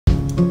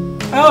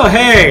Oh,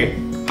 hey!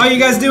 How you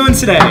guys doing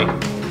today?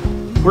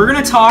 We're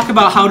gonna talk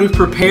about how to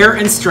prepare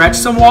and stretch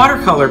some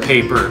watercolor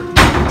paper.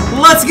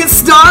 Let's get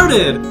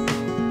started!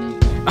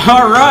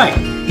 Alright,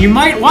 you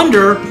might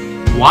wonder,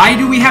 why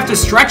do we have to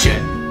stretch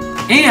it?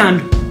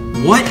 And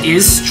what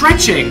is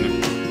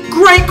stretching?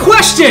 Great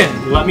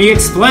question! Let me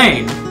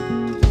explain.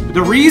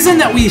 The reason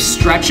that we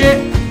stretch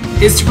it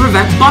is to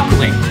prevent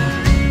buckling.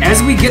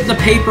 As we get the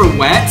paper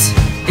wet,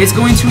 it's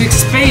going to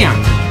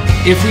expand.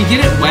 If we get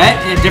it wet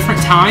at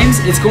different times,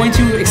 it's going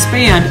to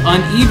expand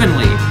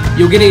unevenly.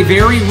 You'll get a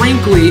very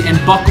wrinkly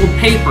and buckled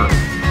paper.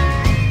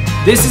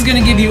 This is going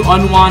to give you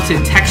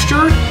unwanted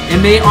texture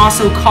and may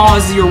also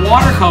cause your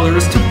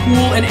watercolors to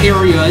pool in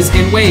areas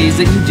and ways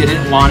that you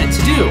didn't want it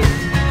to do.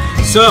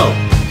 So,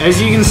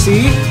 as you can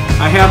see,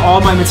 I have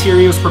all my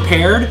materials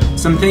prepared.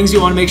 Some things you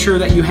want to make sure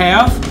that you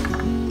have: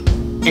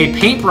 a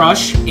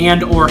paintbrush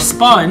and or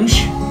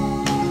sponge.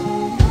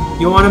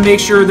 You'll want to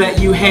make sure that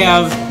you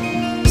have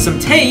some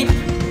tape.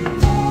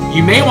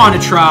 You may want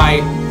to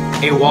try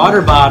a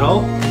water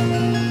bottle.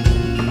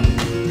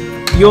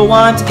 You'll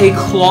want a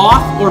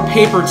cloth or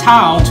paper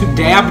towel to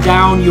dab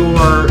down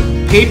your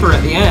paper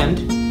at the end.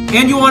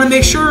 And you want to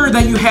make sure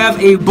that you have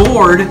a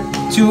board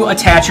to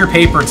attach your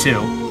paper to.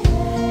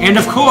 And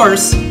of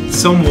course,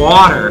 some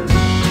water.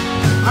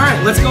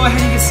 Alright, let's go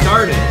ahead and get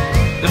started.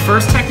 The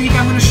first technique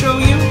I'm going to show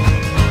you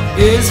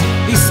is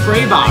the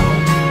spray bottle.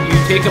 You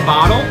take a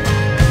bottle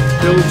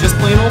filled with just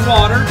plain old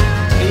water,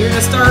 and you're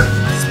going to start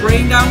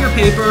spraying down your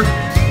paper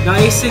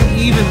nice and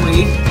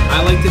evenly.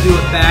 I like to do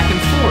it back and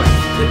forth.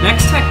 The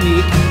next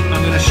technique I'm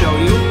going to show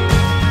you,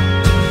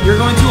 you're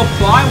going to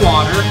apply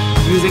water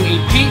using a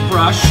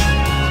paintbrush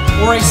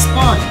or a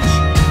sponge.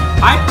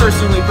 I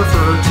personally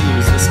prefer to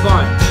use the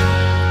sponge.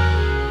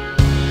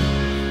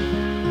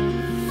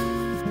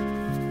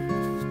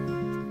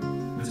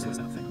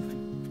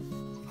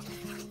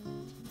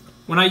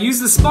 When I use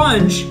the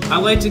sponge, I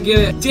like to get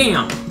it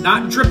damp,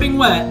 not dripping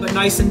wet, but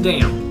nice and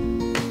damp.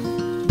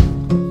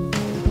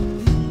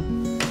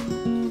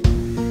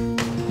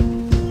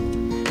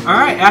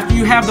 Alright, after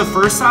you have the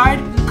first side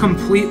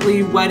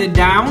completely wetted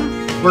down,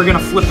 we're going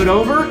to flip it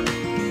over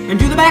and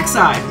do the back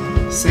side.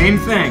 Same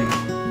thing.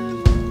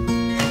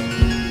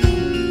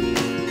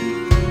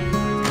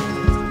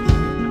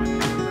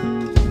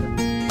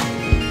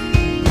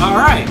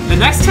 Alright, the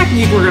next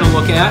technique we're going to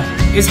look at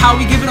is how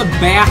we give it a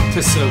bath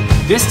to soak.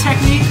 This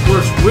technique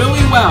works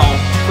really well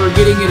for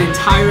getting it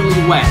entirely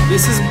wet.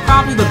 This is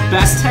probably the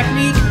best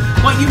technique,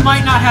 but you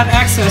might not have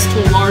access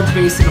to a large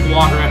basin of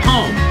water at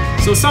home.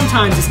 So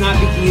sometimes it's not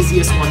the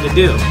easiest one to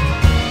do.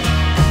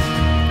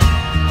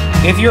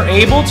 If you're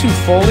able to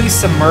fully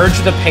submerge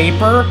the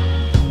paper,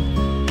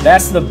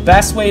 that's the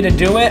best way to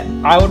do it.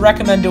 I would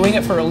recommend doing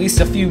it for at least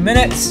a few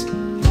minutes.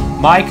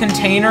 My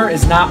container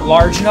is not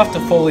large enough to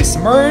fully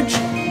submerge,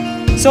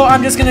 so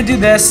I'm just going to do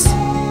this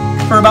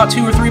for about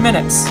 2 or 3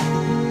 minutes.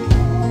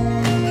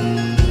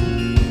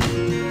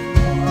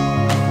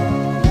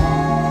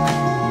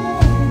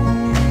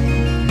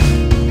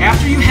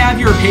 After you have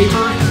your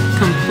paper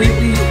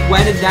completely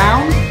wetted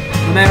down,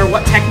 no matter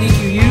what technique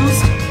you use,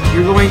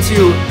 you're going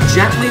to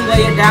gently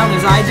lay it down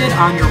as I did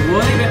on your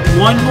wood. Give it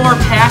one more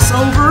pass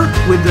over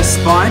with the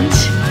sponge.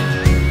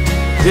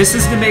 This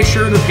is to make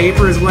sure the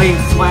paper is laying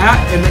flat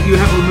and that you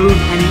have removed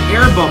any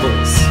air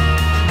bubbles.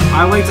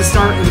 I like to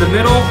start in the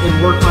middle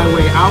and work my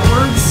way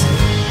outwards.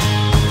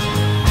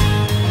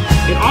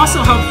 It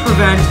also helps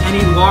prevent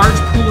any large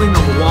pooling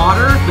of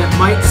water that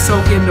might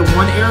soak into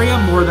one area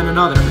more than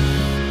another.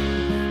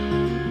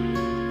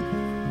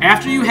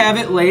 After you have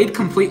it laid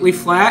completely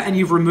flat and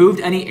you've removed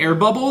any air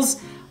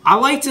bubbles, I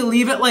like to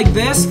leave it like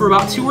this for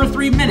about 2 or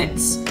 3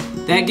 minutes.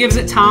 That gives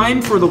it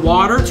time for the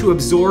water to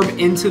absorb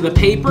into the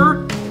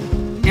paper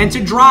and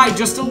to dry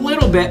just a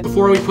little bit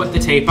before we put the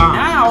tape on.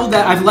 Now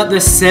that I've let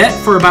this sit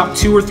for about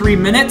 2 or 3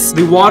 minutes,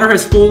 the water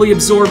has fully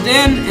absorbed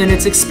in and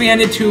it's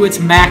expanded to its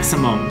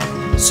maximum.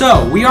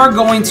 So we are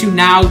going to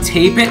now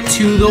tape it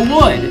to the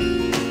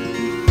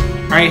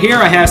wood. Right here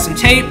I have some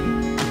tape.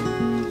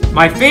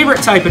 My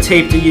favorite type of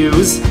tape to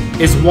use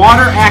is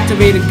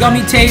water-activated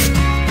gummy tape.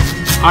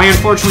 I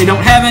unfortunately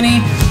don't have any,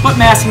 but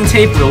masking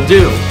tape will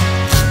do.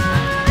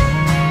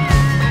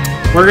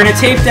 We're going to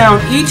tape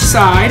down each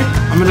side.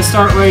 I'm going to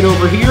start right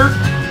over here.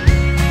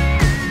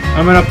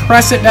 I'm going to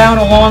press it down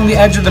along the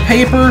edge of the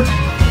paper,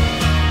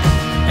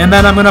 and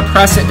then I'm going to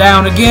press it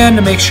down again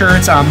to make sure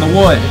it's on the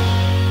wood.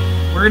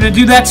 We're going to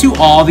do that to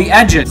all the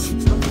edges.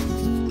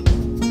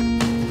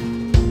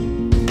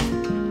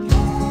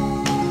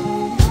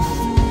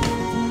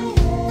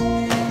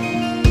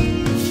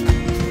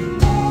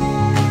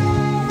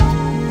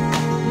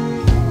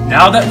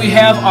 Now that we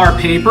have our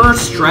paper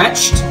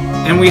stretched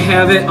and we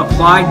have it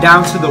applied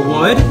down to the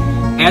wood,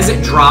 as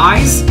it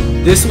dries,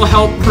 this will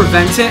help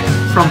prevent it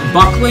from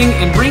buckling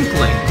and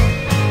wrinkling.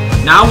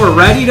 Now we're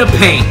ready to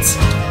paint.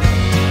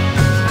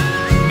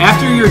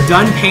 After you're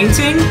done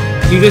painting,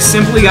 you just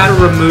simply got to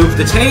remove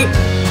the tape.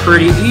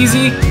 Pretty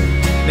easy.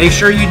 Make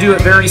sure you do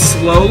it very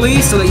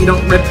slowly so that you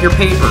don't rip your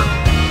paper.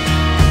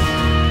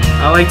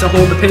 I like to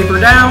hold the paper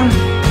down,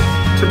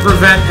 to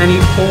prevent any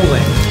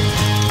pulling.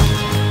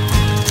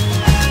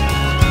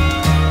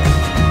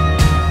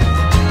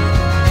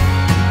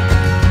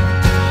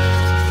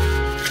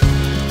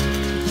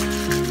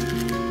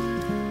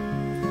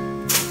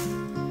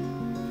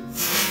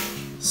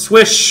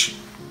 Swish!